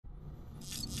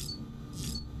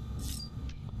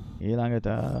ඊළඟට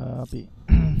අපි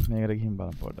මේකට ගිහින්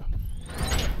බලමු පොඩ්ඩක්.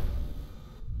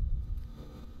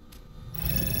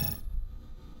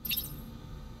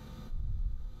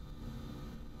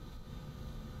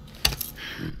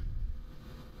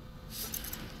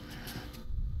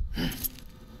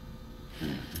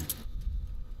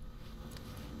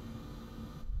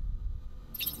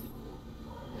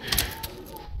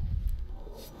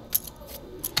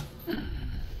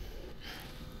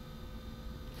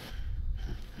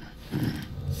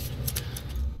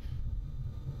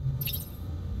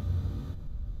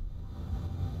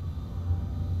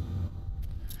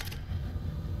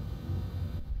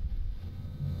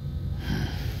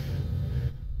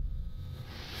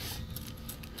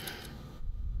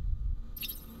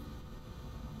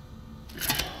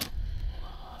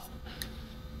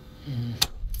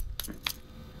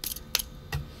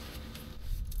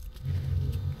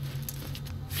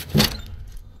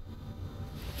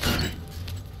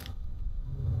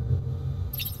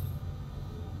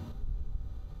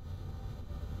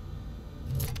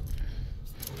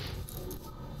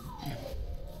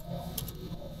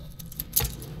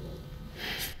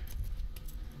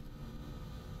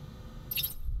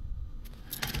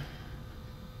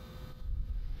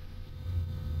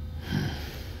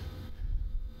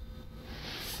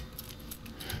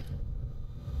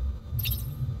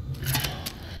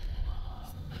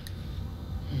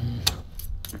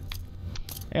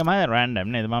 ඒක මම රෑන්ඩම්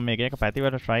නේද මම මේක එක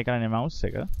පැතිවලට try කරන්නේ mouse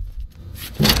එක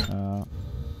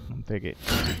ඒකේ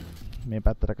මේ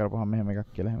පැත්තට කරපුවාම මෙහෙම එකක්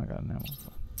කියලා එහෙම කරන්නේ නැහැ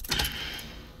මම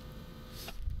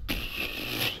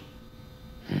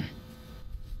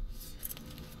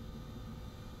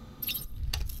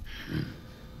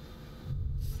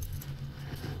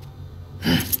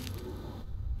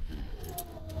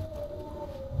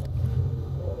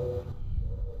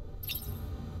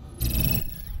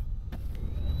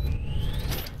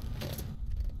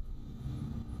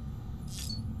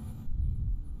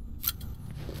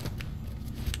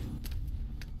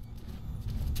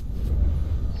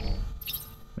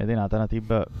මෙතන අතන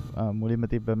තිබ්බ මුලින්ම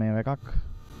තිබ්බ මේව එකක්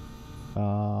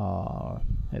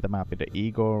ඒ තමයි අපිට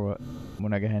ඊගෝ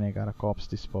මුණ ගැහෙන එක අර corpse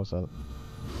disposal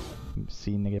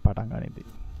scene එකේ පටන් ගනිද්දි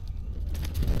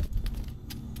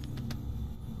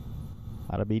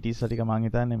අර BTS ටික මං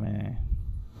හිතන්නේ මේ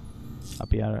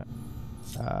අපි අර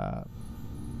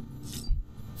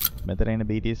මෙතන ඉන්න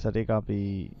BTS ටික අපි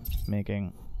මේකෙන්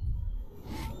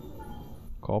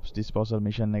corpse disposal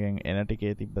mission එකෙන් එන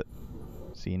ටිකේ තිබ්බ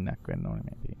scene එකක් වෙන්න ඕනේ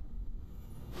මේකේ.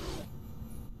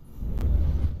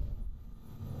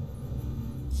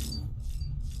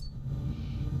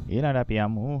 ඊළඟට අපි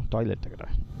යමු টয়ලට් එකට.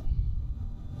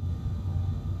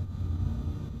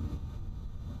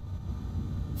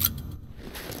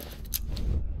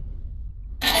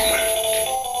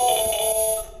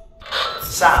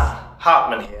 Sam,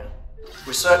 Hartman here.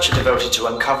 Researcher devoted to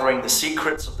uncovering the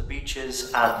secrets of the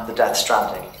beaches and the Death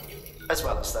Stranding, as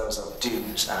well as those of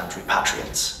dooms and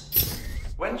repatriates.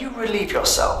 When you relieve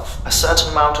yourself, a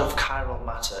certain amount of chiral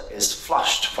matter is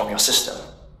flushed from your system.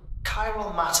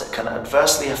 Chiral matter can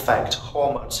adversely affect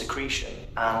hormone secretion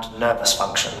and nervous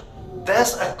function.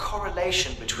 There's a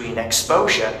correlation between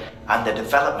exposure and the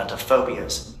development of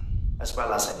phobias, as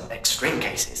well as, in extreme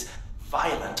cases,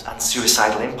 violent and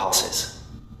suicidal impulses.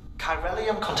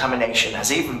 Chiralium contamination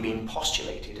has even been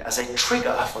postulated as a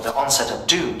trigger for the onset of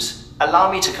dooms.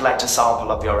 Allow me to collect a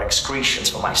sample of your excretions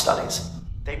for my studies.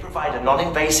 They provide a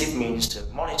non-invasive means to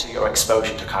monitor your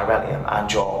exposure to chiralium and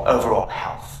your overall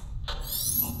health.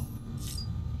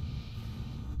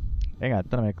 ඒක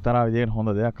ඇත්තටම එක්තරා විදිහකට හොඳ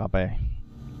දෙයක් අපේ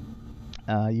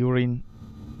urine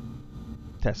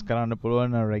test කරන්න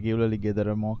පුළුවන් regularly ගෙදර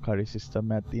මොකක් හරි system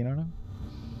එකක් තියෙනවනේ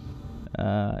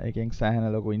එකෙන් සෑහෙන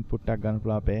ලොකු input එකක් ගන්න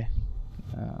පුළුවන් අපේ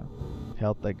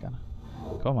health එක ගන්න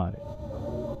කොහොම හරි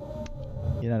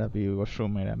ඊළඟ අපි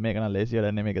washroom එක මේක නම් ලේසි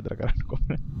වැඩක් නෙමෙයි ගෙදර කරන්න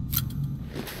කොහොමද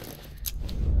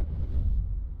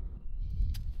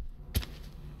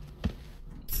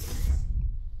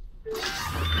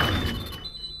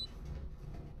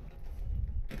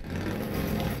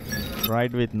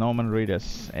Ride with Norman Reedus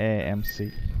AMC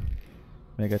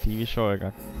මේක TV show එකක්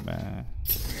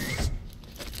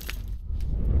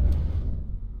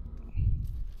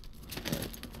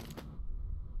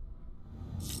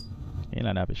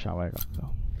ඊළඟ අපි shower එකක්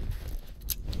ගමු